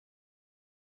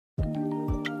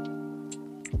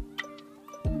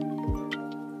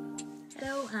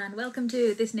and welcome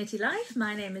to This Knitty Life.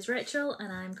 My name is Rachel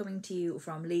and I'm coming to you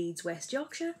from Leeds, West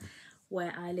Yorkshire,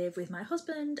 where I live with my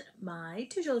husband, my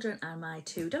 2 children and my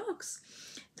 2 dogs.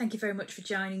 Thank you very much for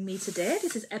joining me today.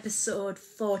 This is episode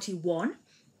 41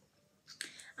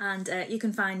 and you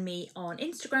can find me on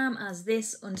Instagram as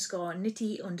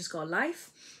this_knitty_life,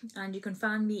 and you can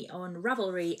find me on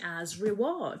Ravelry as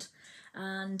Reward.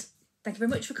 And thank you very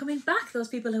much for coming back. Those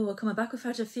people who are coming back, we've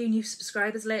had a few new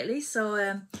subscribers lately, so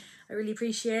I really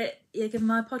appreciate you giving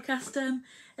my podcast a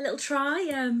little try.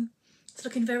 It's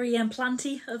looking very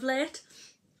planty of late.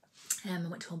 I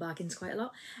went to Home Bargains quite a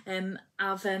lot.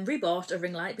 I've rebought a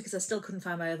ring light because I still couldn't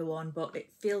find my other one, but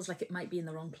it feels like it might be in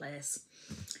the wrong place.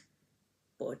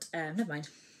 But never mind,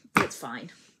 it's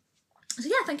fine. So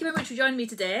yeah, thank you very much for joining me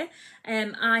today.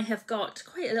 I have got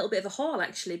quite a little bit of a haul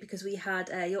actually, because we had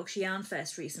Yorkshire Yarn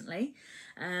Fest recently.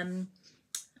 A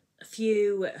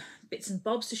few bits and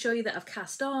bobs to show you that I've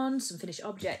cast on, some finished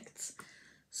objects.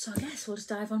 So I guess we'll just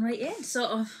dive on right in.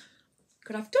 So,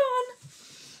 good I've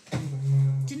done.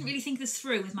 Didn't really think this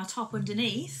through with my top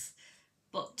underneath,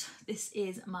 but this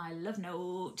is my love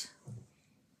note.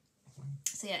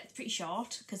 So yeah, it's pretty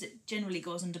short because it generally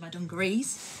goes under my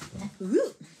dungarees.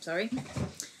 Ooh, sorry.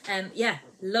 Yeah,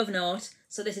 love note.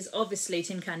 So this is obviously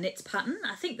Tin Can Knits pattern.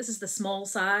 I think this is the small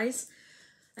size.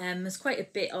 There's quite a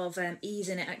bit of ease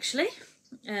in it actually.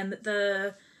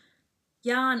 The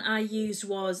yarn I used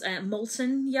was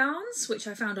Molten Yarns, which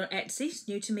I found on Etsy. It's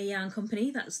new to me yarn company.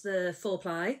 That's the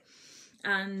 4-ply.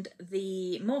 And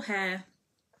the mohair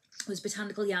was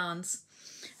Botanical Yarns,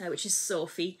 which is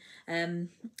Sophie. And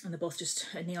they're both just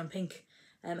a neon pink.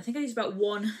 I think I used about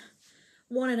one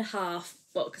and a half,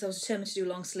 but because I was determined to do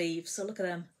long sleeves. So look at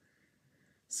them.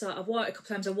 So I've wore it a couple of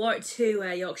times. I wore it to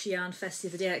Yorkshire Yarn Fest the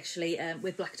other day actually,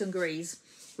 with black dungarees,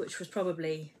 which was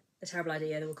probably a terrible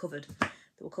idea. They were covered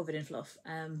in fluff.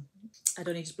 I'd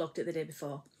only just blocked it the day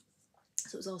before,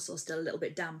 so it was also still a little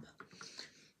bit damp.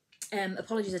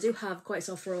 Apologies, I do have quite a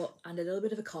sore throat and a little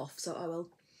bit of a cough, so I will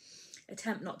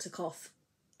attempt not to cough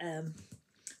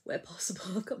where possible.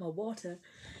 I've got my water,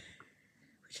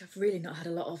 which I've really not had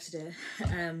a lot of today,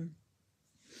 and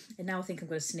now I think I'm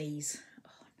going to sneeze.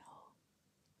 Oh no.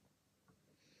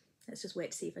 Let's just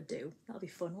wait to see if I do. That'll be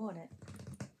fun, won't it?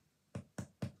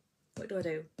 What do I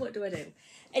do? What do I do?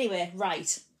 Anyway,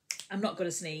 right. I'm not going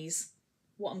to sneeze.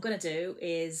 What I'm going to do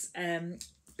is,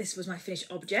 this was my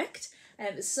finished object.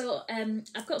 So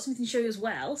I've got something to show you as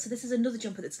well. So this is another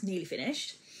jumper that's nearly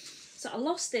finished. So I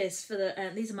lost this for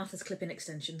the, these are Martha's clip-in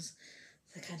extensions.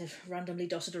 They're kind of randomly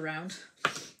dotted around.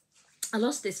 I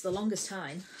lost this for the longest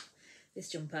time, this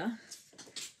jumper.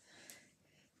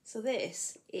 So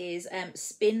this is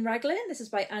Spin Raglan. This is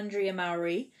by Andrea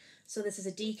Mowry. So this is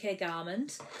a DK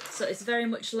garment. So it's very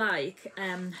much like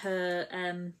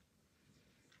her,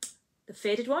 the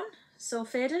faded one. So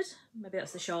faded, maybe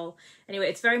that's the shawl. Anyway,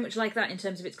 it's very much like that in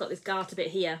terms of it's got this garter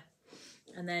bit here.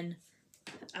 And then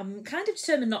I'm kind of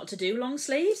determined not to do long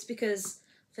sleeves because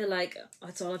I feel like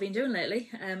that's all I've been doing lately.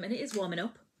 And it is warming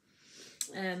up.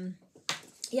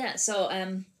 Yeah, so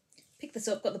picked this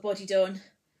up, got the body done,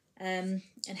 and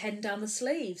heading down the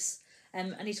sleeves.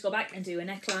 I need to go back and do a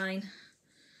neckline.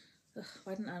 Ugh,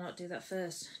 why didn't I not do that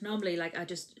first? Normally, like, I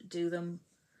just do them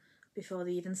before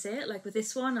they even say it. Like with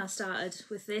this one, I started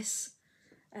with this,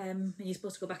 and you're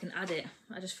supposed to go back and add it.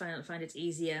 I just find it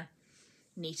easier,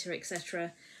 neater,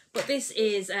 etc. But this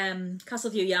is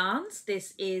Castleview Yarns.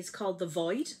 This is called The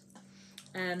Void.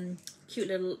 Cute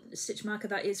little stitch marker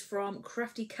that is from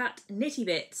Crafty Cat Knitty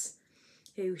Bits,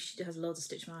 who she has loads of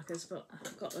stitch markers, but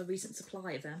I've got a recent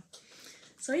supply of them.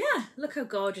 So yeah, look how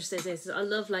gorgeous this is. I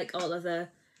love like all of the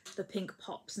pink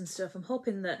pops and stuff. I'm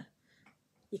hoping that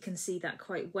you can see that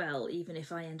quite well, even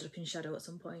if I end up in shadow at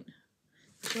some point.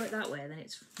 If you go it that way, then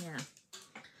it's, yeah.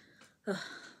 Ugh.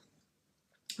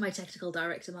 My technical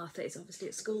director, Martha, is obviously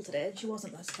at school today. She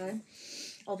wasn't last time.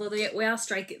 Although they are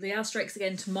strikes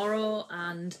again tomorrow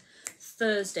and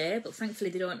Thursday, but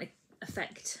thankfully they don't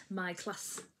affect my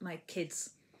kids.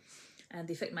 And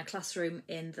they affect my classroom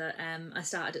in that I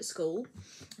started at school.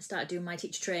 I started doing my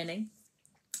teacher training,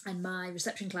 and my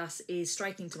reception class is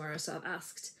striking tomorrow, so I've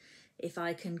asked if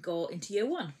I can go into year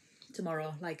 1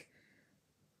 tomorrow. Like,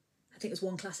 I think there's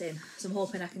one class in, so I'm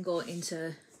hoping I can go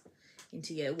into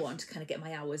year 1 to kind of get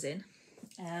my hours in.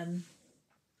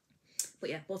 But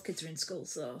yeah, both kids are in school,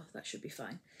 so that should be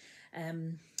fine.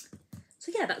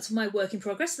 So yeah, that's my work in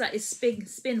progress. So that is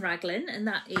Spin Raglan, and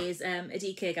that is a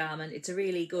DK garment. It's a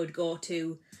really good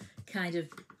go-to kind of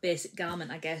basic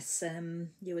garment, I guess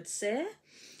you would say.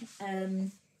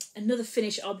 Another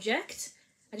finished object.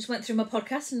 I just went through my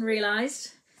podcast and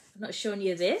realised I've not shown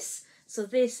you this. So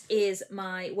this is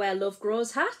my Where Love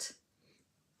Grows hat.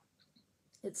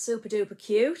 It's super duper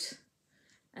cute.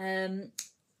 I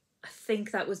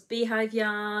think that was Beehive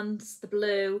Yarns, the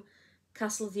blue,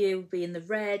 Castle View being the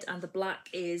red, and the black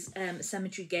is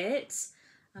Cemetery Gates.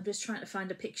 I'm just trying to find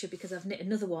a picture because I've knit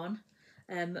another one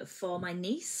for my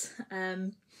niece.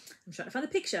 I'm trying to find the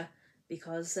picture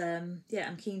because yeah,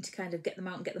 I'm keen to kind of get them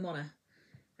out and get them on her.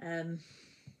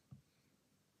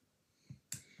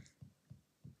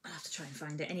 I'll have to try and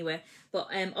find it anyway. But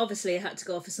obviously I had to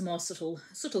go for some more subtle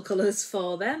colours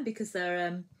for them because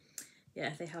they're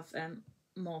yeah, they have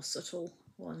more subtle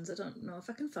ones. I don't know if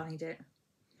I can find it.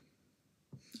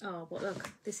 Oh, but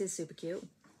look, this is super cute.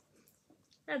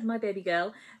 That's my baby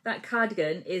girl. That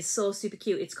cardigan is so super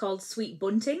cute. It's called Sweet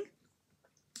Bunting.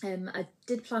 I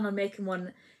did plan on making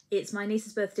one. It's my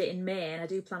niece's birthday in May, and I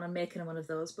do plan on making one of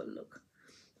those. But look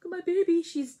at my baby.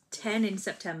 She's 10 in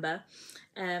September.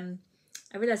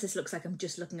 I realise this looks like I'm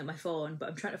just looking at my phone, but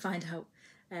I'm trying to find out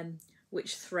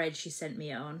which thread she sent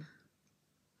me it on.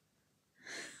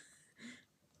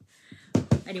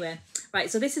 Anyway,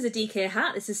 right, so this is a DK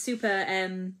hat. This is super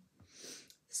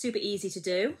super easy to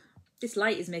do. This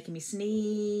light is making me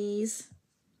sneeze.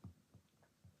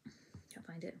 Can't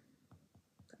find it.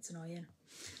 That's annoying.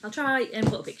 I'll try and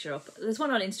put a picture up. There's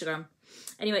one on Instagram.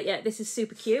 Anyway, yeah, this is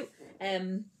super cute.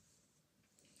 Yeah,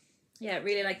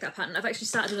 really like that pattern. I've actually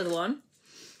started another one.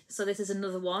 So this is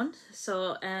another one.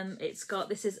 So it's got,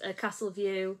 this is a Castle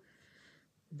View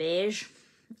beige,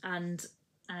 and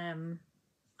I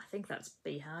think that's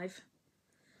Beehive.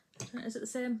 Is it the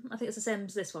same? I think it's the same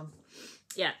as this one.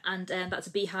 Yeah, and that's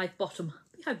a Beehive bottom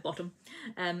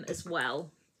as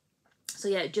well. So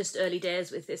yeah, just early days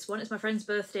with this one. It's my friend's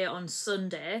birthday on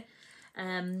Sunday,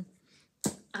 and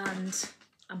I'm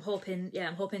hoping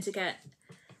to get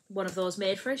one of those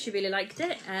made for her. She really liked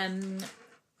it.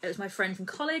 It was my friend from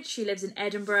college. She lives in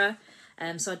Edinburgh,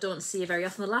 so I don't see her very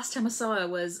often. The last time I saw her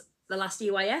was the last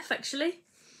EYF actually.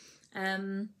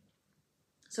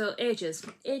 So ages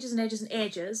and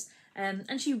ages.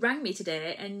 And she rang me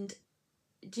today, and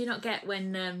do you not get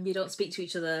when you don't speak to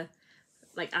each other?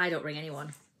 Like, I don't ring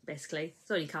anyone, basically.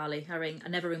 It's only Carly I ring. I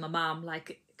never ring my mum.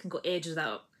 Like, can go ages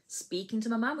without speaking to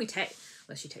my mum.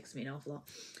 Well, she texts me an awful lot.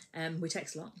 We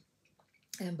text a lot.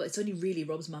 But it's only really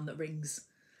Rob's mum that rings.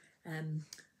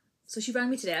 So she rang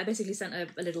me today. I basically sent her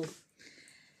a little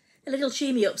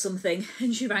cheer me up something,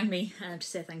 and she rang me to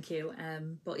say thank you.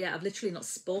 But yeah, I've literally not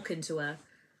spoken to her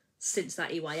since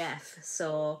that EYF.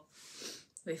 So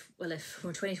if we're in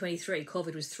 2023,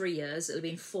 COVID was 3 years, it'll be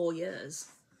in 4 years.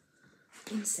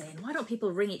 Insane. Why don't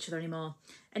people ring each other anymore?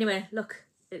 Anyway, look,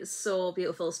 it's so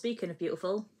beautiful. Speaking of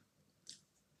beautiful,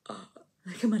 oh,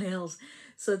 look at my nails.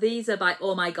 So these are by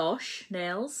Oh My Gosh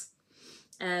Nails.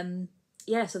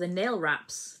 Yeah, so the nail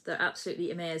wraps, they're absolutely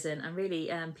amazing. I'm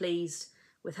really pleased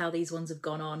with how these ones have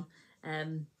gone on.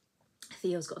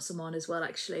 Theo's got some on as well,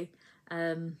 actually.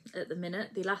 At the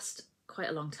minute, they last quite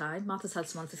a long time. Martha's had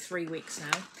some on for 3 weeks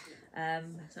now,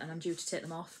 and I'm due to take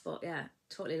them off. But yeah,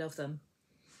 totally love them.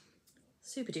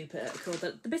 Super duper cool.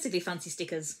 They're basically fancy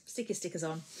stickers, stickers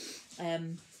on.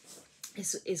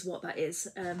 Is what that is.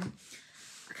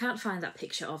 I can't find that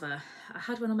picture of her. I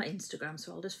had one on my Instagram,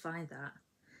 so I'll just find that.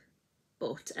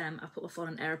 But I put my phone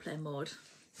on airplane mode.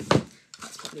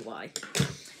 That's probably why.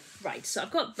 Right, so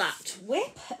I've got that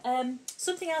whip.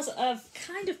 Something else I've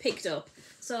kind of picked up.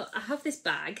 So I have this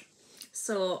bag.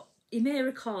 So you may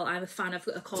recall I'm a fan of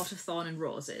A Court of Thorn and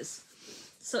Roses.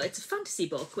 So it's a fantasy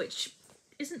book, which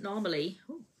isn't normally...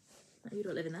 Oh, you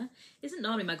don't live in there. Isn't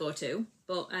normally my go-to,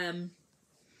 but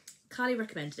Carly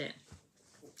recommended it.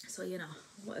 So, you know,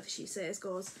 whatever she says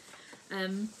goes.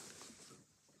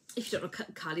 If you don't know,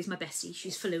 Carly's my bestie.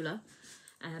 She's Falula.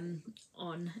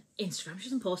 On Instagram. She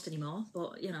doesn't post anymore,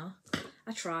 but you know,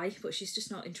 I try, but she's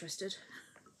just not interested.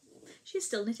 She's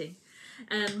still knitting.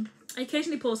 I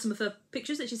occasionally post some of her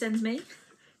pictures that she sends me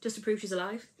just to prove she's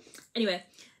alive. Anyway,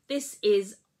 this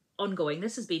is ongoing.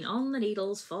 This has been on the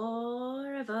needles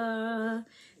forever.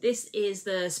 This is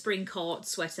the Spring Court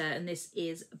sweater, and this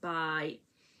is by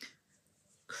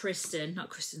not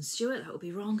Kristen Stewart, that would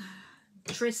be wrong.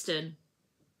 Tristan,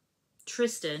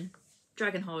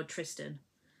 Dragonhoard Tristan.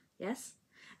 Yes.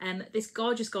 This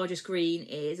gorgeous green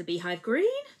is a Beehive green.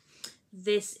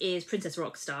 This is Princess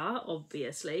Rockstar,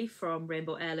 obviously, from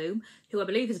Rainbow Heirloom, who I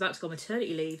believe is about to go on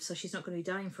maternity leave, so she's not going to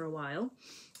be dying for a while.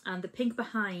 And the pink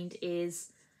behind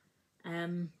is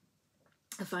a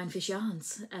Fine Fish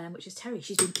Yarns, which is Terry.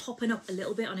 She's been popping up a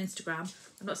little bit on Instagram.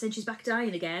 I'm not saying she's back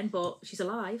dying again, but she's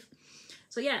alive.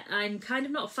 So yeah, I'm kind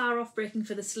of not far off breaking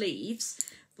for the sleeves,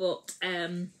 but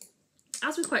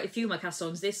as with quite a few of my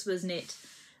cast-ons, this was knit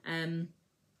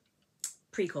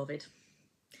pre-COVID.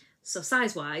 So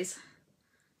size-wise,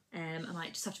 I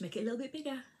might just have to make it a little bit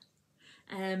bigger.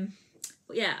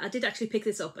 But yeah, I did actually pick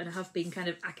this up, and I have been kind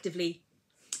of actively,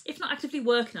 if not actively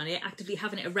working on it, actively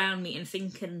having it around me and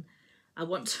thinking I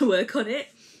want to work on it,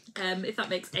 if that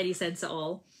makes any sense at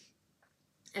all.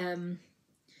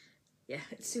 Yeah,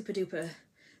 it's super duper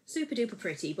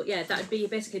pretty. But yeah, that would be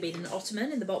basically been an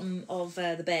ottoman in the bottom of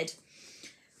the bed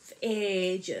for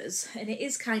ages, and it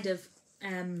is kind of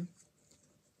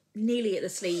nearly at the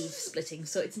sleeve splitting,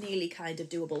 so it's nearly kind of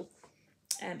doable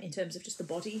in terms of just the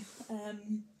body.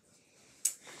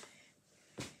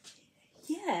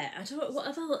 Yeah, I don't, what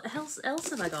else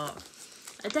have I got?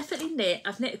 I definitely knit.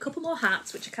 I've knit a couple more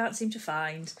hats, which I can't seem to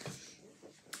find.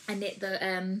 I knit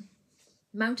the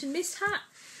Mountain Mist hat.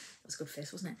 That was a good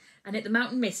face, wasn't it? I knit the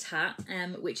Mountain Mist hat,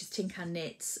 which is Tin Can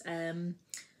Knits. Theo,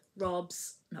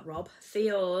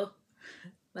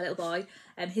 my little boy,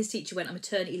 his teacher went on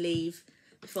maternity leave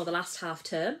before the last half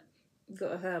term.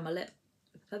 Got her on my lip.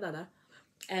 When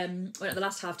at the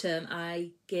last half term,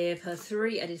 I did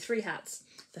 3 hats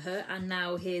for her, and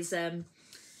now his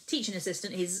teaching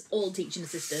assistant, his old teaching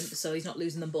assistant, so he's not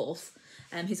losing them both,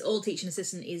 his old teaching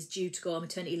assistant is due to go on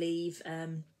maternity leave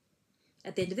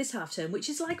at the end of this half term, which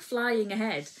is like flying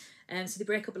ahead. So they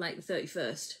break up on like the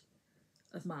 31st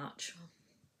of March.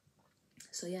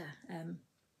 So yeah,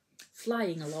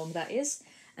 flying along that is.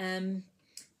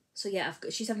 So yeah,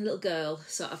 she's having a little girl,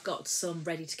 so I've got some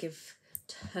ready to give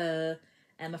to her.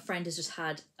 My friend has just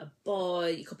had a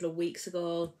boy a couple of weeks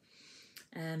ago.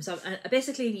 So I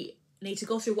basically need to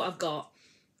go through what I've got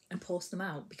and post them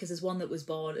out, because there's one that was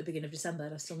born at the beginning of December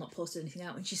and I've still not posted anything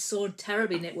out, and she's so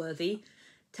terribly knitworthy.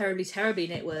 Terribly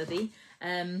knitworthy.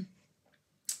 I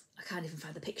can't even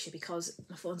find the picture because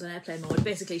my phone's on airplane mode.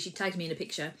 Basically, she tagged me in a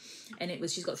picture, and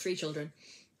she's got 3 children,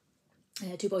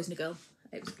 2 boys and a girl.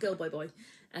 It was girl, boy, boy.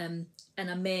 And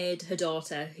I made her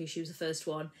daughter, who she was the first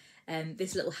one,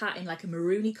 this little hat in like a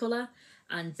maroony colour,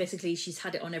 and basically she's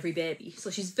had it on every baby, so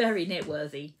she's very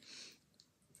knitworthy.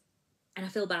 And I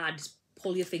feel bad, just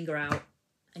pull your finger out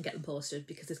and get them posted,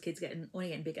 because this kid's only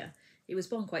getting bigger. He was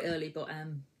born quite early, but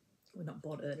well, not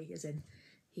born early, as in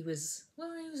he was a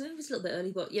little bit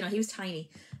early, but you know, he was tiny,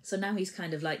 so now he's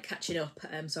kind of like catching up.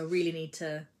 So I really need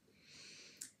to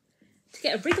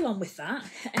get a wriggle on with that.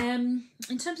 In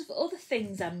terms of other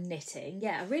things I'm knitting,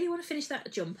 yeah, I really want to finish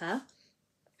that jumper,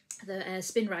 the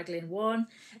spin raglan one.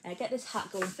 Get this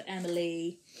hat going for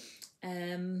Emily.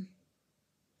 Like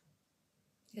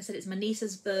I said, it's my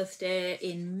niece's birthday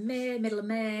in May, middle of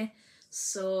May,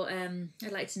 so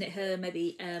I'd like to knit her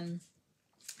maybe. I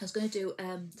was going to do,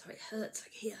 sorry, it hurts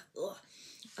like here. Ugh.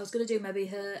 I was going to do maybe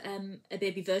her a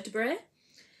baby vertebrae.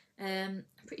 I'm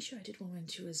pretty sure I did one when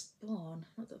she was born.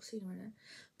 Not that I've seen her in it,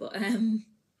 but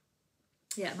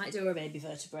yeah, I might do her a baby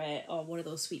vertebrae or one of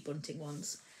those sweet bunting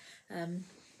ones.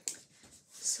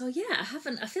 So yeah, I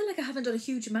feel like I haven't done a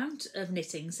huge amount of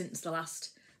knitting since the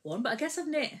last one, but I guess I've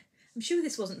knit. I'm sure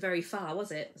this wasn't very far,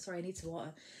 was it? Sorry, I need some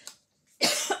water.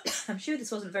 I'm sure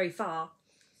this wasn't very far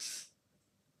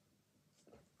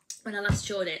when I last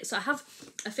showed it. So I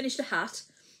finished a hat.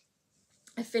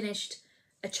 I finished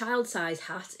a child size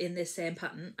hat in this same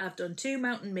pattern. I've done 2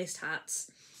 Mountain Mist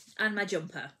hats and my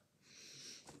jumper.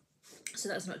 So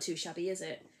that's not too shabby, is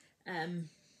it? Yeah,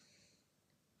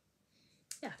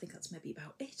 I think that's maybe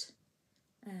about it.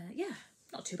 Yeah,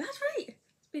 not too bad, right?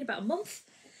 It's been about a month.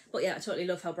 But yeah, I totally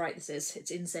love how bright this is.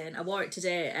 It's insane. I wore it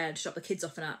today to drop the kids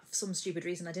off, and for some stupid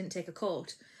reason I didn't take a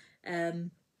coat.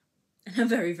 And I'm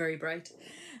very, very bright.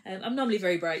 I'm normally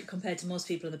very bright compared to most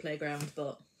people in the playground,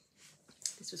 but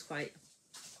this was quite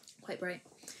bright.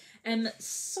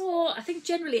 So I think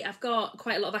generally I've got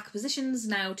quite a lot of acquisitions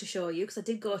now to show you, because I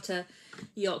did go to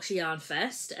Yorkshire Yarn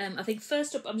Fest. I think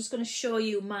first up I'm just going to show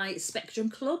you my Spectrum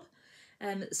Club.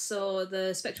 So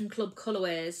the Spectrum Club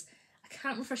colourways, I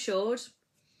can't remember if I showed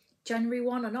January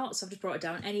one or not, so I've just brought it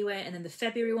down anyway. And then the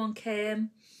February one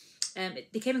came.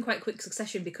 They came in quite quick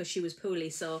succession because she was poorly,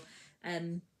 so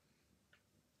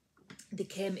they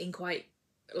came in quite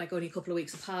like only a couple of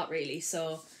weeks apart, really.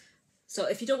 So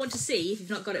if you don't want to see, if you've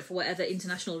not got it for whatever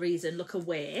international reason, look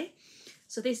away.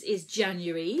 So this is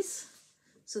January's.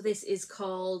 So this is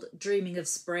called Dreaming of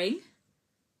Spring.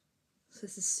 So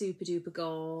this is super duper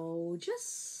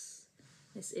gorgeous.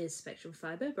 This is Spectrum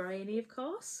Fibre, Bryony, of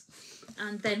course.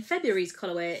 And then February's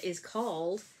colourway is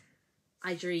called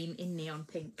I Dream in Neon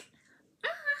Pink. Ah,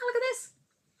 look at this.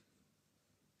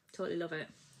 Totally love it.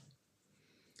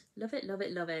 Love it, love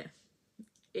it, love it.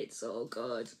 It's so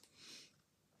good.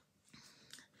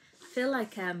 I feel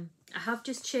like I have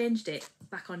just changed it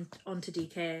back onto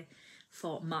DK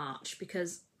for March,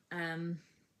 because I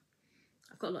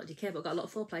I've got a lot of DK, but I've got a lot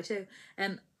of 4-ply too.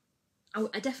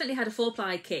 I definitely had a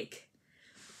 4-ply kick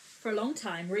for a long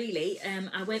time, really.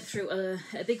 I went through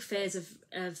a big phase of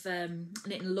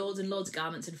knitting loads and loads of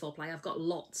garments in 4-ply. I've got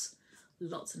lots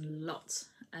and lots.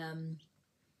 I can't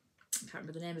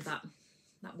remember the name of that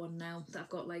one now that I've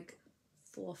got like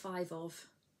 4 or 5 of.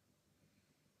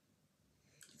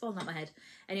 It's falling out my head.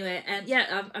 Anyway,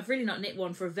 yeah, I've really not knit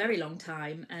one for a very long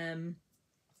time.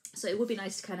 So it would be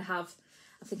nice to kind of have,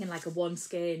 I'm thinking like a 1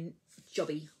 skein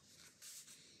jobby.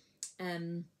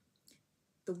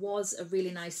 There was a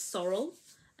really nice sorrel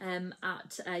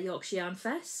at Yorkshire Yarn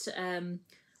Fest,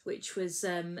 which was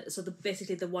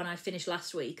basically the one I finished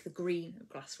last week,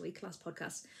 last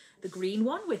podcast, the green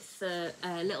one with the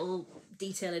little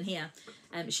detail in here.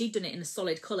 She'd done it in a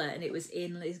solid colour, and it was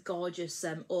in this gorgeous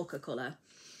ochre colour,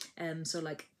 so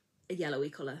like a yellowy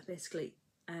colour basically.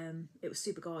 It was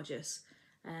super gorgeous.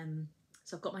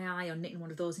 So I've got my eye on knitting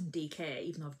one of those in DK,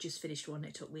 even though I've just finished one.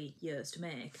 It took me years to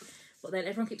make. But then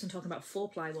everyone keeps on talking about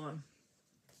 4-ply one.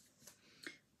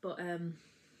 But I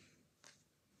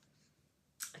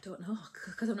don't know,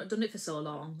 because I've not done it for so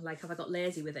long. Like, have I got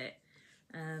lazy with it?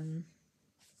 I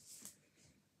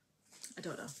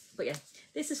don't know. But yeah,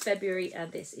 this is February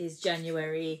and this is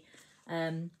January.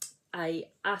 I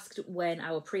asked when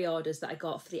our pre-orders that I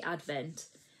got for the Advent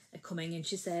are coming, and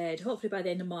she said hopefully by the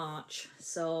end of March.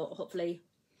 So hopefully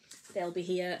they'll be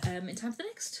here in time for the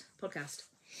next podcast.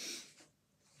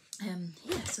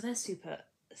 Yeah, so they're super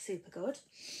good.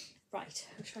 Right,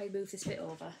 I'll try and move this bit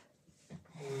over.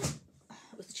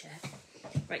 That was the chair.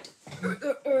 Right.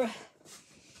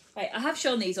 Right, I have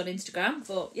shown these on Instagram,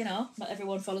 but you know, not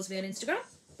everyone follows me on Instagram.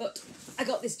 But I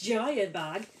got this giant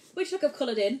bag, which look I've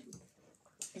coloured in.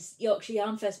 It's Yorkshire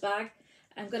Yarn Fest bag.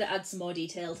 I'm going to add some more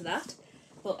detail to that.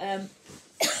 But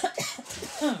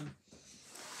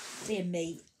dear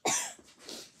me.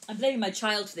 I'm blaming my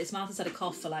child for this. Martha's had a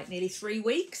cough for like nearly 3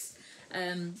 weeks,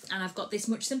 and I've got this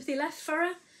much sympathy left for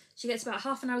her. She gets about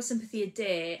half an hour sympathy a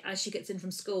day as she gets in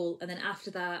from school, and then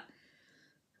after that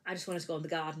I just want her to go in the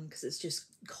garden because it's just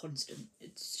constant.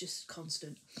 It's just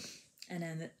constant. And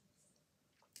then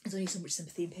there's only so much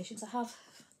sympathy and patience I have.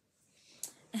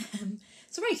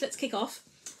 So right, let's kick off.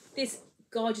 This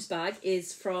gorgeous bag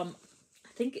is from, I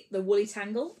think, the Woolly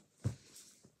Tangle.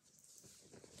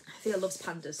 Theo loves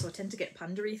pandas, so I tend to get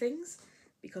panda-y things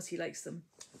because he likes them.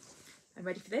 I'm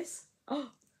ready for this.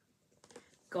 Oh,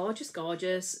 gorgeous,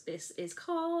 gorgeous. This is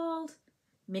called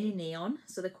Mini Neon,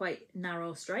 so they're quite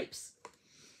narrow stripes.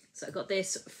 So I got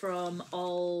this from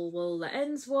All Wool That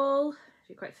Ends Wool, if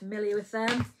you're quite familiar with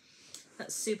them.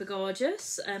 That's super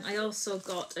gorgeous. I also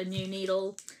got a new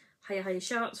needle, Higher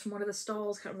Sharps, from one of the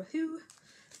stalls, can't remember who,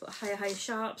 but a Higher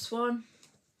Sharps one.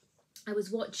 I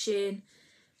was watching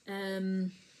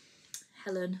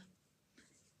Helen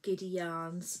Giddy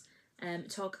Yarns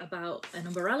talk about an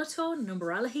umbrella tone, an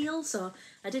umbrella heel, so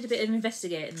I did a bit of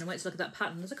investigating and went to look at that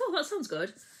pattern. I was like, oh, that sounds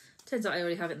good. Turns out I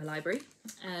already have it in the library.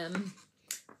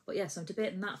 But yeah, so I'm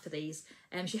debating that for these.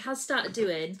 She has started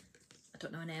doing, I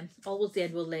don't know her name, Always the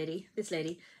End Wool lady, this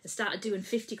lady, has started doing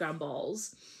 50-gram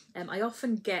balls. I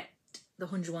often get the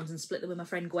 100 ones and split them with my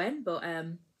friend Gwen, but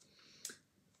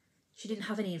she didn't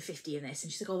have any in 50 in this,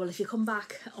 and she's like, oh, well, if you come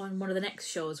back on one of the next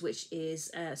shows, which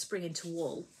is Spring into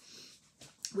Wool,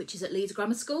 which is at Leeds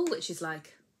Grammar School, which is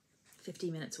like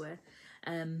 15 minutes away,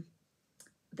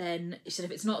 then she said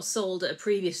if it's not sold at a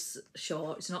previous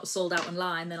show, it's not sold out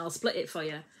online, then I'll split it for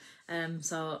you.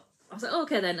 So I was like, oh,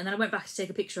 okay then, and then I went back to take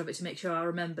a picture of it to make sure I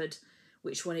remembered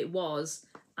which one it was,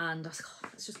 and I was like, oh,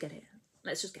 let's just get it.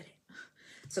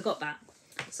 So I got that.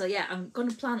 So yeah, I'm going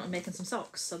to plan on making some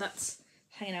socks, so that's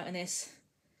hanging out in this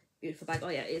beautiful bag. Oh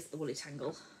yeah, it is the Woolly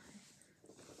Tangle.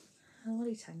 A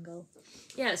Woolly Tangle.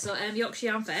 Yeah, so Yorkshire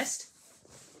Yarn Fest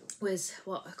was,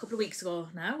 what, a couple of weeks ago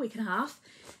now, week and a half.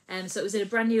 So it was in a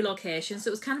brand new location. So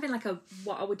it was kind of in like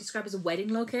what I would describe as a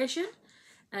wedding location.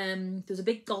 There was a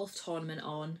big golf tournament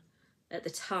on at the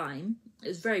time. It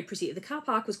was very pretty. The car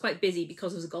park was quite busy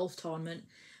because it was a golf tournament,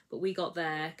 but we got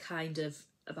there kind of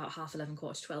about 11:30,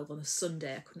 12:15 on a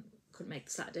Sunday. I couldn't make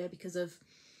the Saturday because of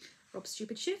Rob's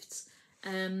stupid shifts.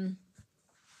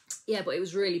 Yeah, but it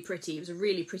was really pretty. It was a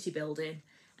really pretty building.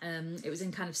 It was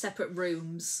in kind of separate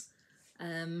rooms.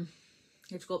 You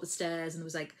had to go up the stairs, and there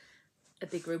was like a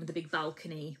big room with a big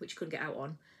balcony which you couldn't get out on.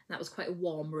 And that was quite a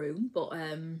warm room, but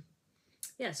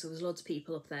yeah, so there was loads of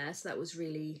people up there, so that was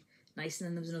really nice. And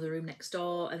then there was another room next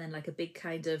door, and then like a big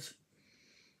kind of,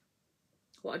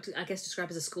 what I guess describe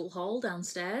as a school hall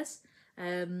downstairs.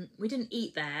 We didn't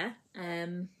eat there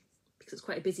because it's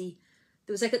quite a busy.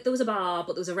 There was a bar,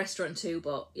 but there was a restaurant too.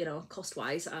 But you know, cost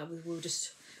wise, we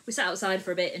we sat outside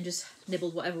for a bit and just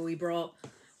nibbled whatever we brought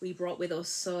with us.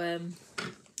 So it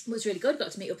was really good.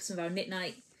 Got to meet up with some of our knit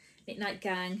night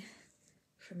gang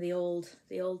from the old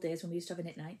days when we used to have a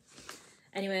knit night.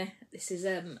 Anyway, this is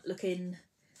looking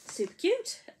super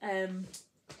cute.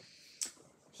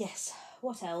 Yes,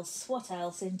 what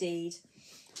else indeed.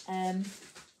 Got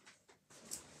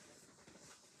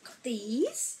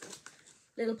these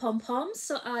little pom-poms.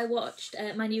 So I watched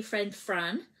my new friend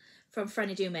Fran from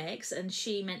Franny Do Makes, and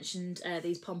she mentioned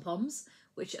these pom-poms,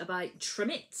 which are by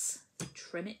Trimmits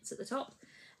at the top.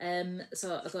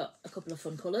 So I've got a couple of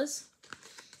fun colours.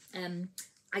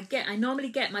 I normally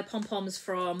get my pom-poms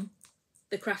from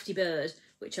the Crafty Bird,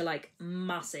 which are like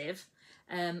massive.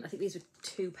 I think these were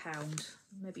 £2,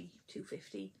 maybe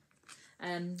 £2.50,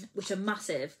 which are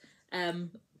massive.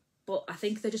 But I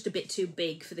think they're just a bit too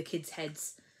big for the kids'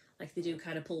 heads. Like they do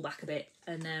kind of pull back a bit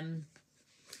and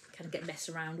kind of get messed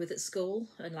around with at school.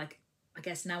 And like, I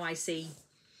guess now I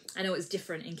know it's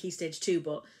different in Key Stage 2,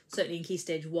 but certainly in Key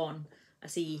Stage 1, I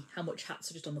see how much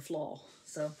hats are just on the floor.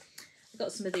 So I've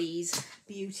got some of these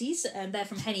beauties, and they're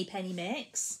from Henny Penny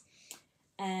Makes.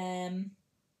 I've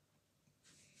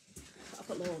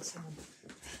got loads, hang on.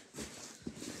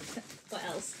 What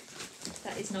else?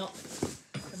 That is not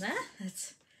from there.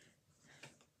 It's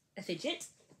a fidget.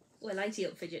 Well, lighty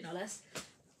up fidget, no less.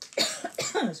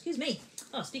 Excuse me.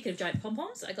 Oh, speaking of giant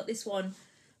pom-poms, I got this one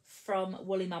from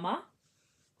Woolly Mama.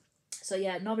 So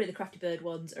yeah, normally the Crafty Bird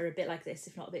ones are a bit like this,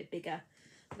 if not a bit bigger.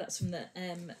 That's from the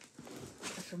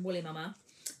from Woolly Mama.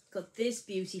 Got this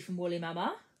beauty from Woolly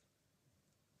Mama.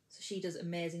 So she does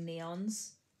amazing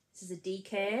neons. This is a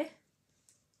DK.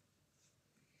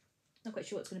 Not quite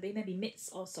sure what it's going to be. Maybe mitts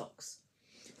or socks.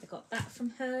 I got that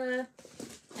from her.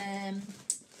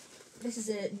 This is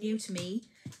a new to me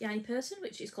yarny person,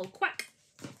 which is called Quack.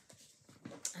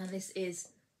 And this is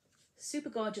super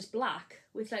gorgeous black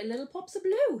with like little pops of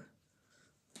blue.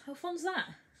 How fun's that?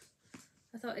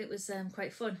 I thought it was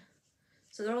quite fun.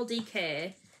 So they're all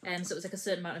DK, so it was like a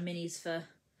certain amount of minis for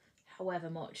however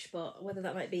much, but whether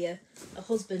that might be a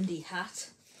husbandy hat,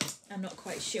 I'm not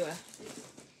quite sure.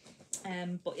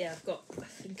 But yeah, I've got, I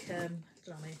think, I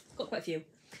don't know, I've got quite a few.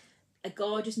 A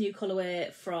gorgeous new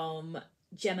colourway from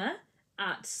Gemma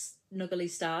at Snuggly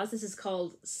Stars. This is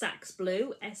called Saxe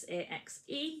Blue,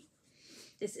 S-A-X-E.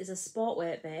 This is a sport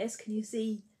weight base. Can you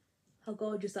see how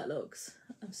gorgeous that looks?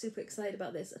 I'm super excited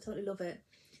about this. I totally love it.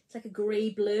 It's like a grey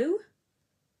blue.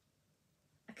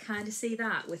 I kind of see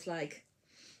that with like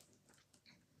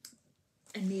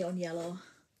a neon yellow.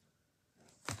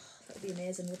 That would be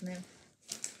amazing, wouldn't it?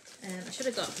 I should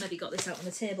have maybe got this out on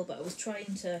the table, but I was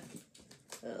trying to,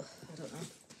 I don't know.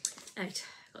 Right,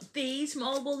 got these from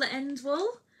All Wool That Ends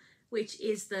Wool, which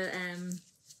is the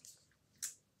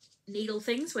needle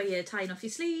things where you're tying off your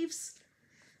sleeves.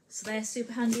 So they're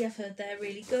super handy. I've heard they're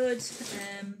really good.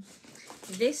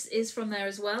 This is from there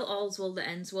as well, All's Wool That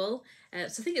Ends Wool. So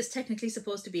I think it's technically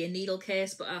supposed to be a needle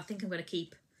case, but I think I'm going to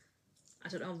keep, I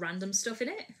don't know, random stuff in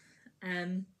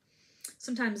it.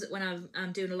 Sometimes when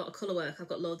I'm doing a lot of colour work, I've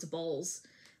got loads of balls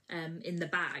in the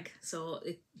bag, so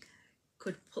it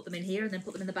could put them in here and then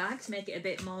put them in the bag to make it a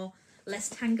bit more less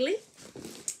tangly.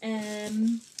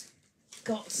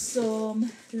 Got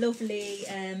some lovely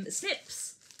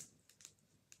snips.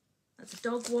 That's a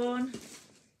dog one,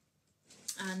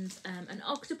 and an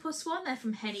octopus one. They're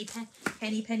from Henny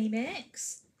Penny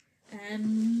Makes.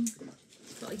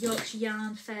 Got a Yorkshire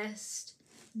Yarn Fest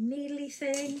needly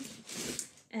thing.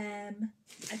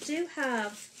 I do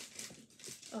have,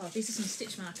 oh, these are some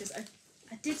stitch markers.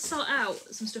 I did sort out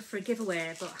some stuff for a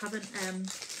giveaway, but I haven't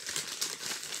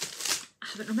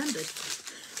remembered.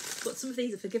 But some of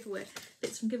these are for giveaway,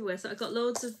 bits from giveaway. So I got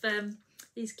loads of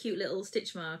these cute little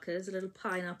stitch markers, a little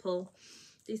pineapple,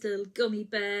 these little gummy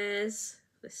bears.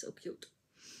 They're so cute.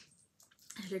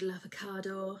 A little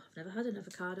avocado. I've never had an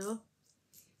avocado.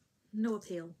 No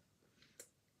appeal.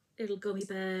 Little gummy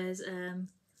bears.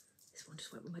 This one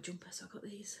just went with my jumper, so I got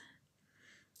these.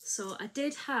 So I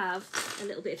did have a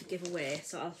little bit of a giveaway,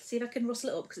 so I'll see if I can rustle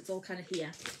it up because it's all kind of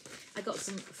here. I got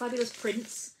some fabulous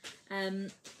prints.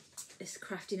 This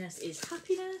craftiness is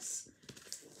happiness.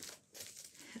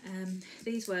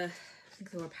 These were, I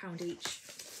think they were £1 each.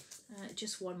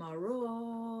 Just one more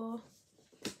row.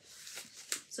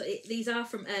 So these are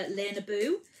from Lena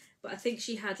Boo, but I think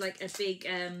she had like a big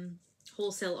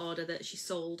wholesale order that she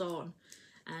sold on,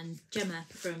 and Gemma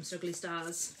from Snuggly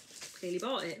Stars clearly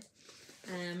bought it.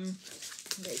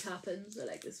 It happens. I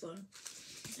like this one.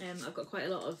 I've got quite a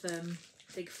lot of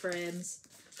big frames.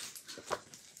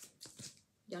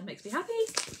 Yarn makes me happy.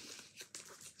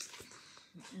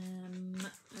 And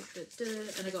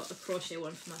I got a crochet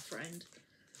one for my friend.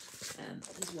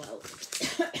 as well.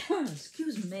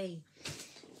 Excuse me.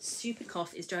 Stupid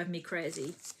cough is driving me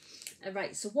crazy.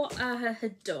 Right, so what I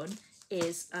had done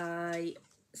is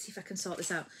see if I can sort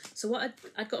this out. So what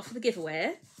I'd got for the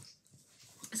giveaway,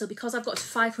 so because I've got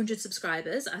 500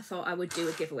 subscribers, I thought I would do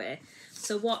a giveaway.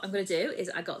 So what I'm going to do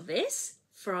is I got this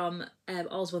from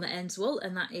All's One That Ends Wool,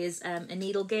 and that is a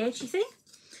needle gaugey thing.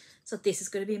 So this is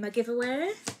going to be my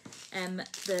giveaway.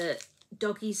 The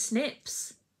doggy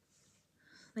snips,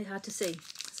 they hard to see.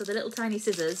 So the little tiny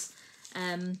scissors,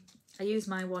 I use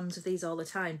my ones of these all the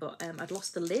time, but I'd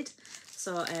lost the lid,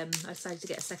 so I decided to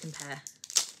get a second pair.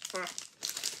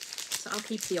 So I'll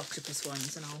keep the octopus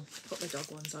ones and I'll put the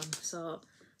dog ones on. So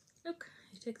look,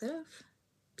 you take that off,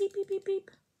 beep, beep, beep,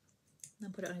 beep, and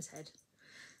then put it on his head.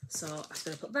 So I'm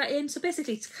going to put that in. So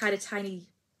basically it's kind of tiny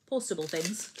postable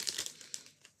things.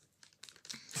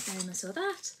 So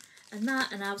that and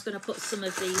that, and I was going to put some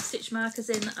of the stitch markers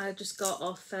in that I just got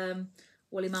off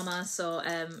Woolly Mama, so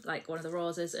like one of the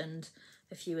roses and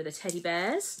a few of the teddy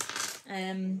bears,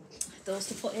 those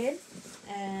to put in.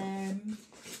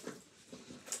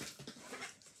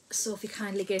 Sophie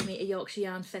kindly gave me a Yorkshire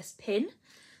Yarn Fest pin,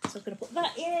 so I'm going to put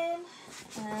that in,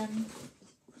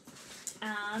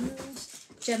 and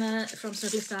Gemma from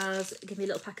Snuggly Stars gave me a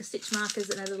little pack of stitch markers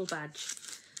and a little badge.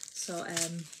 So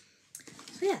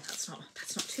yeah, that's not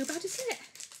too bad, is it?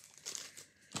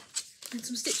 And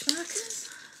some stitch markers.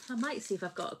 I might see if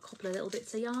I've got a couple of little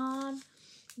bits of yarn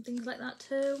and things like that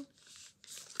too.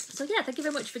 So yeah, thank you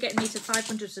very much for getting me to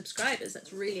 500 subscribers.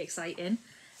 That's really exciting.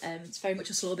 It's very much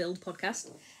a slow build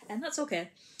podcast, and that's okay.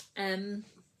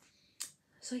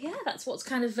 So yeah, that's what's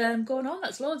kind of going on.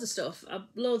 That's loads of stuff,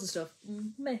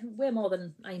 way more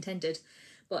than I intended.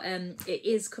 But it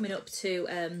is coming up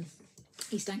to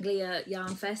East Anglia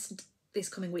Yarn Fest this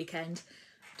coming weekend.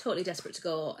 Totally desperate to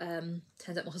go.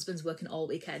 Turns out my husband's working all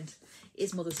weekend. It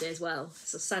is Mother's Day as well,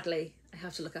 so sadly I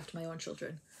have to look after my own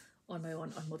children on my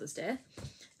own on Mother's Day.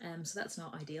 So that's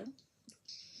not ideal.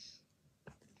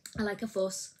 I like a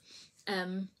fuss.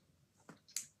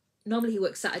 Normally he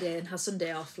works Saturday and has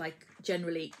Sunday off, like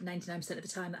generally 99% of the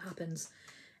time that happens.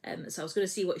 So I was going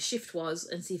to see what his shift was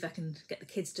and see if I can get the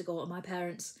kids to go to my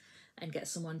parents and get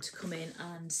someone to come in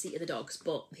and see to the dogs,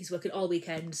 but he's working all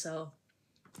weekend, so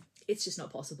it's just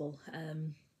not possible,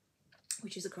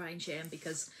 which is a crying shame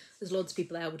because there's loads of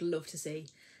people I would love to see.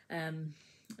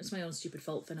 It's my own stupid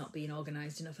fault for not being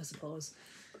organised enough, I suppose.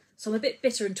 So I'm a bit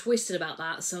bitter and twisted about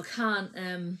that, so I can't,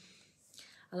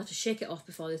 I'll have to shake it off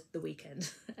before the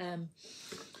weekend.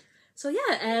 So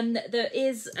yeah, there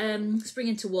is Spring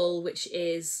into Wool, which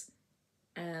is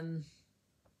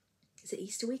it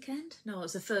Easter weekend? No,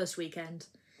 it's the first weekend.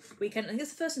 I think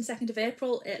it's the 1st and 2nd of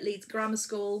April at Leeds Grammar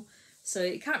School. So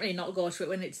you can't really not go to it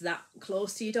when it's that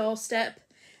close to your doorstep.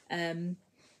 I'm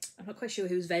not quite sure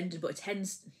who's vending, but it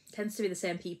tends to be the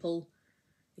same people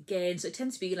again. So it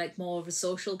tends to be like more of a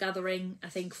social gathering, I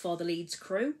think, for the Leeds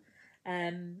crew.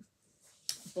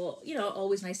 But, you know,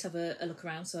 always nice to have a look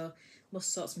around. So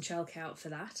must sort some childcare out for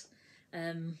that.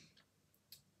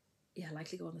 Yeah,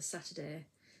 likely go on the Saturday.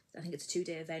 I think it's a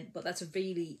 2-day event, but that's a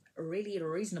really, really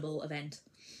reasonable event.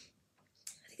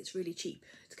 I think it's really cheap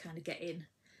to kind of get in,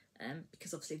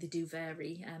 because obviously they do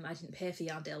vary. I didn't pay for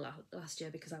Yarndale last year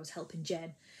because I was helping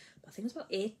Jen, but I think it was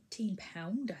about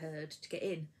 £18 I heard to get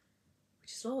in,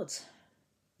 which is loads,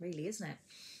 really, isn't it?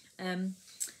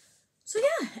 So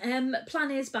yeah,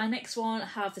 plan is by next one I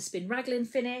have the spin raglan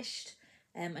finished.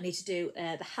 I need to do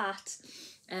the hat.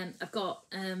 I've got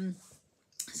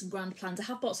some grand plans. I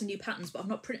have bought some new patterns, but I've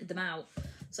not printed them out,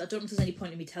 so I don't know if there's any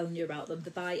point in me telling you about them.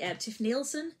 They're by Tiff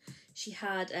Nielsen. She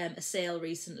had a sale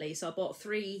recently, so I bought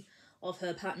 3 of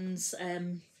her patterns,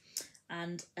 and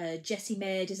Jessie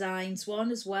May Designs one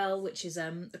as well, which is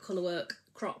a colourwork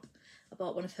crop. I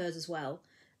bought one of hers as well.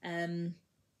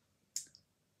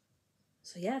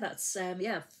 So yeah, that's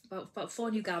about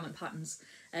 4 new garment patterns.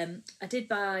 I did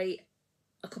buy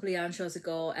a couple of yarn shows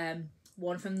ago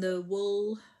one from the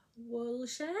wool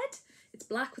shed. It's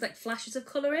black with like flashes of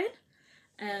colour in.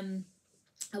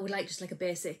 I would like just like a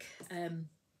basic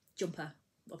jumper,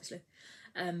 obviously,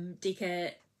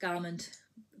 DK garment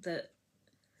that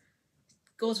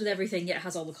goes with everything yet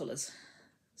has all the colours.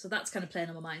 So that's kind of playing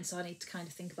on my mind, so I need to kind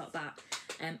of think about that.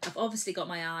 I've obviously got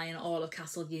my eye on all of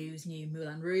Castle View's new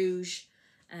Moulin Rouge.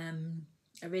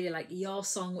 I really like Your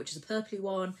Song, which is a purpley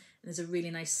one, and there's a really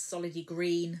nice solidy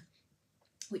green,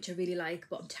 which I really like,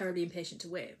 but I'm terribly impatient to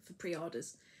wait for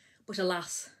pre-orders. But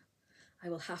alas, I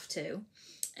will have to.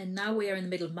 And now we are in the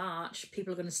middle of March,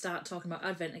 people are going to start talking about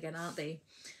Advent again, aren't they?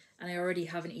 And I already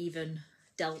haven't even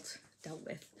dealt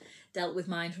with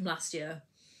mine from last year.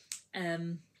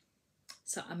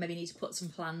 So I maybe need to put some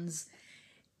plans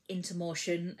into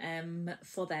motion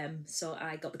for them. So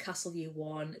I got the Castle View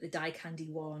one, the Die Candy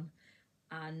one,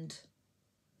 and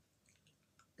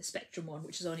the Spectrum one,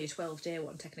 which is only a 12-day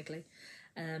one technically.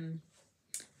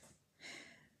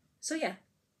 So yeah.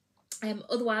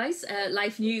 Otherwise,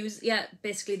 life news. Yeah,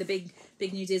 basically the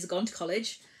big news is I've gone to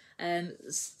college.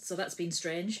 So that's been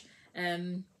strange.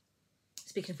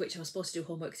 Speaking of which, I was supposed to do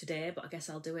homework today, but I guess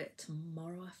I'll do it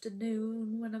tomorrow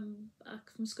afternoon when I'm back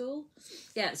from school.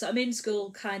 Yeah, so I'm in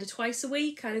school kind of twice a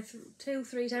week, kind of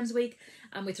 2-3 times a week.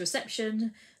 I'm with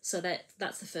reception, so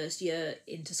that's the first year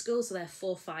into school. So they're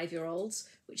 4-5-year-olds,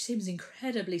 which seems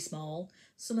incredibly small.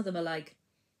 Some of them are like,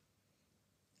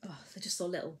 oh, they're just so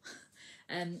little.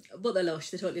 But they're lush,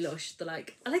 they're totally lush. They're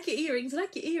like, I like your earrings, I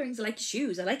like your earrings, I like your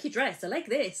shoes, I like your dress, I like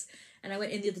this. And I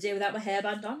went in the other day without my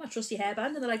hairband on, my trusty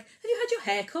hairband, and they're like, have you had your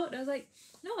hair cut? And I was like,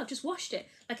 no, I've just washed it.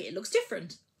 Like, it looks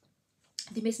different.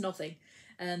 They miss nothing.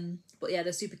 But yeah,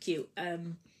 they're super cute.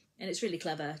 And it's really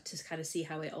clever to kind of see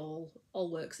how it all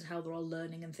works and how they're all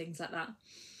learning and things like that.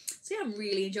 So yeah, I'm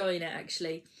really enjoying it,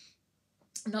 actually.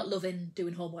 I'm not loving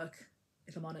doing homework,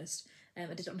 if I'm honest. I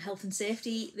did it on health and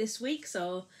safety this week,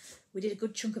 so we did a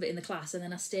good chunk of it in the class, and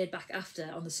then I stayed back after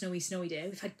on the snowy day.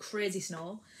 We've had crazy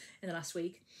snow in the last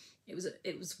week. It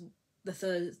was the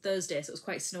Thursday, so it was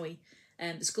quite snowy.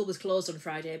 The school was closed on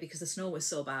Friday because the snow was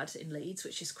so bad in Leeds,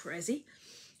 which is crazy.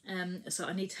 So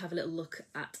I need to have a little look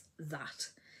at that.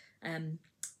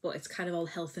 But it's kind of all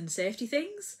health and safety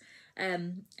things.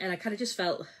 And I kind of just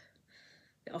felt,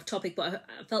 off topic, but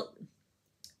I felt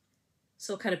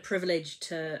so kind of privileged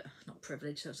to, not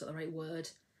privileged, that's not the right word,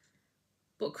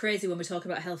 but crazy when we're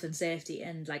talking about health and safety.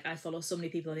 And like, I follow so many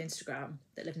people on Instagram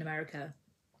that live in America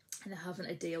and they're having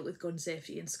to deal with gun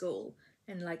safety in school,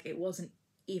 and like, it wasn't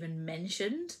even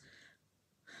mentioned.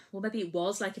 Well, maybe it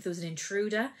was, like, if there was an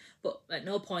intruder, but at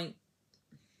no point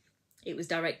it was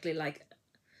directly like,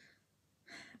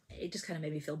 it just kind of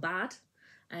made me feel bad,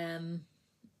 and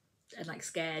like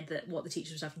scared that what the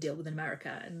teachers would have to deal with in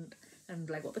America, and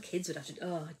like what the kids would have to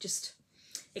do.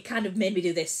 It kind of made me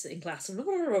do this in class. And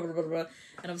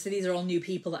obviously these are all new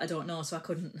people that I don't know, so I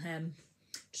couldn't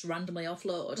just randomly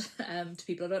offload to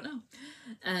people I don't know.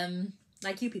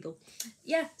 Like you people.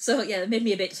 Yeah, so yeah, it made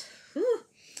me a bit...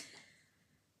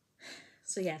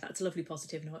 So yeah, that's a lovely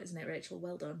positive note, isn't it, Rachel?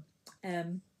 Well done.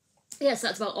 Yes,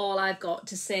 that's about all I've got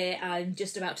to say. I'm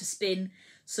just about to spin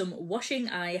some washing.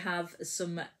 I have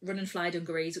some Run and Fly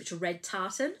dungarees, which are red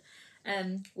tartan,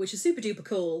 which are super duper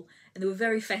cool, and they were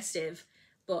very festive,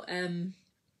 but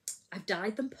I've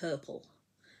dyed them purple.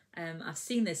 I've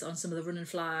seen this on some of the Run and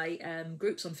Fly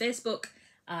groups on Facebook,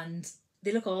 and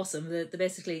they look awesome. They're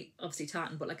basically, obviously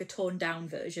tartan, but like a toned down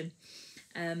version.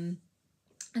 And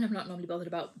I'm not normally bothered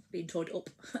about being toned up.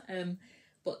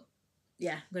 But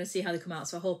yeah, I'm going to see how they come out,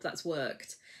 so I hope that's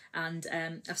worked. And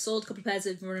I've sold a couple of pairs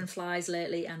of Run and Flies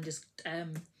lately, and just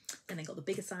and then got the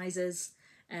bigger sizes.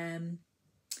 The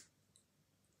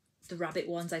rabbit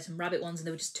ones, I had some rabbit ones, and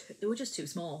they were just too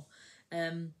small.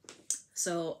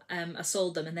 So I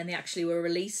sold them, and then they actually were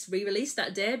re-released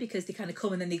that day, because they kind of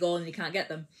come and then they go and you can't get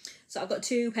them. So I've got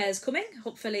 2 pairs coming,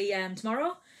 hopefully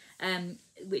tomorrow,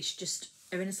 which just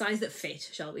are in a size that fit,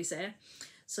 shall we say.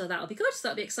 So that'll be good, so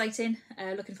that'll be exciting.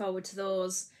 Looking forward to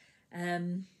those. Yeah,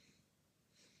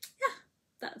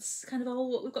 that's kind of all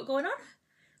what we've got going on.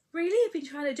 Really, I've been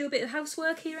trying to do a bit of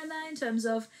housework here and there in terms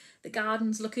of the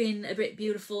garden's looking a bit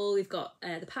beautiful. We've got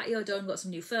the patio done, got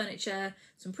some new furniture,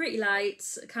 some pretty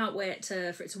lights. I can't wait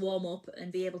for it to warm up and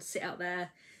be able to sit out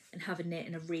there and have a knit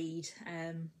and a read.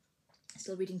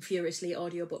 Still reading furiously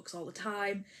audiobooks all the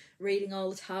time, reading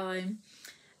all the time.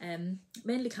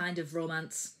 Mainly kind of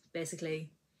romance, basically,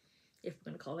 if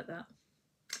we're going to call it that.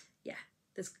 Yeah,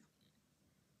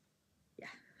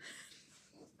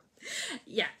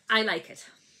 yeah, I like it.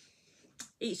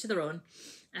 Each to their own.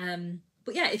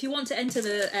 But yeah, if you want to enter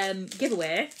the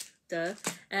giveaway,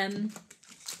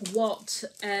 what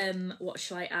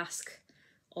shall I ask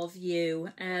of you?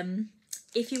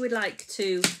 If you would like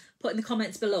to put in the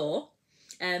comments below,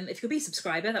 if you could be a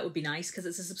subscriber, that would be nice, because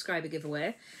it's a subscriber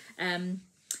giveaway.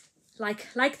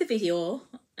 Like the video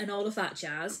and all of that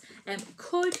jazz.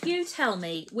 Could you tell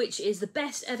me which is the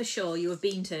best ever show you have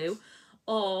been to,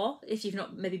 or if you've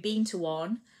not maybe been to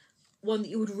one that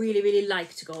you would really, really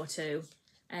like to go to,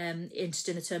 just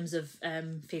in the terms of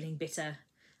feeling bitter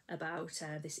about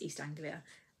this East Anglia.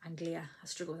 I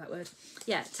struggle with that word.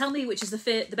 Yeah, tell me which is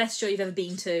the best show you've ever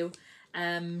been to.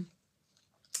 I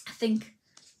think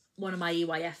one of my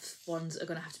EYF ones are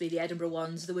going to have to be the Edinburgh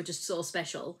ones. They were just so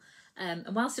special.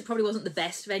 And whilst it probably wasn't the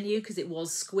best venue, because it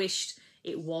was squished,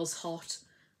 it was hot,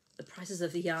 the prices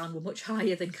of the yarn were much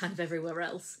higher than kind of everywhere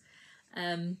else.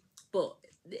 But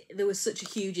there was such a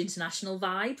huge international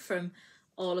vibe from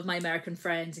all of my American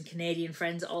friends and Canadian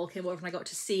friends that all came over, and I got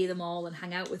to see them all and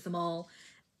hang out with them all,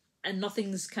 and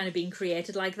nothing's kind of been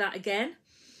created like that again.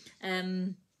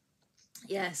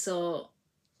 Yeah, so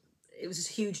it was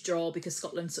a huge draw because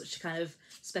Scotland's such a kind of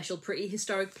special, pretty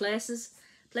historic place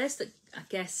that I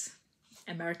guess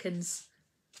Americans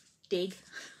dig.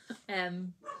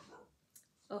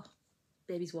 Oh,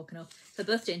 baby's walking up. Her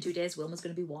birthday in 2 days, Wilma's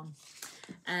going to be 1.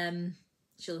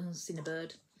 She'll have seen a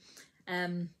bird.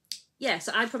 Yeah,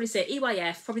 so I'd probably say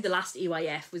EYF, probably the last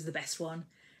EYF was the best one.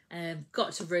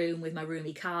 Got to room with my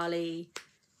roomie Carly.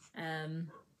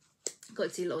 Got to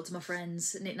see loads of my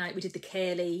friends. Knit night, we did the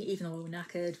Cayley, even though we were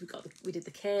knackered. We did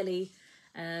the Cayley.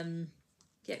 Yeah,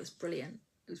 it was brilliant.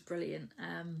 It was brilliant.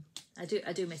 I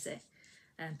do miss it.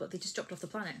 But they just dropped off the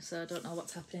planet, so I don't know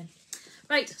what's happening.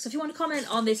 Right, so if you want to comment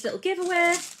on this little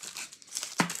giveaway,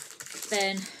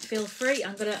 then feel free.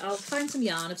 I'll find some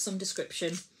yarn of some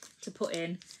description to put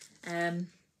in.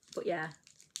 But yeah,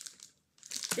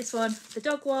 this one, the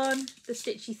dog one, the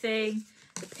stitchy thing,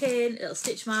 the pin, little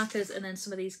stitch markers, and then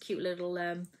some of these cute little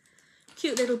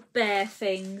bear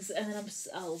things, and then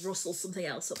I'll rustle something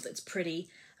else up that's pretty.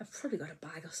 I've probably got a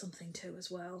bag or something too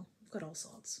as well. I've got all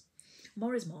sorts.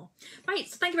 More is more. Right,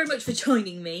 so thank you very much for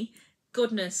joining me.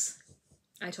 Goodness,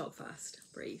 I talk fast.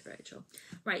 Breathe, Rachel.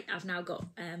 Right, I've now got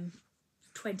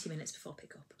 20 minutes before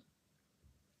pick up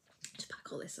to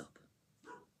pack all this up.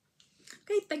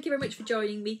 Okay, thank you very much for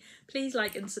joining me. Please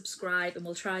like and subscribe, and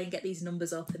we'll try and get these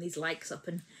numbers up and these likes up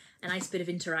and a nice bit of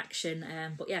interaction.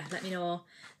 But yeah, let me know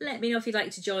if you'd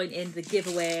like to join in the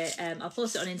giveaway. I'll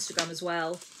post it on Instagram as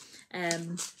well.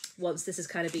 Once this has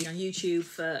kind of been on YouTube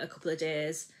for a couple of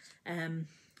days.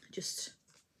 Just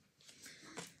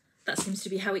that seems to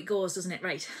be how it goes, doesn't it?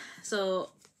 Right,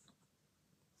 so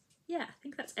yeah, I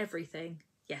think that's everything.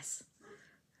 Yes,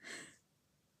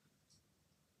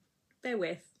 bear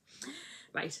with.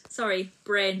 Right, sorry,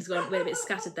 brain's gone a bit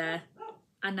scattered there,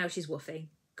 and now she's woofing.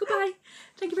 Goodbye.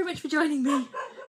 Thank you very much for joining me.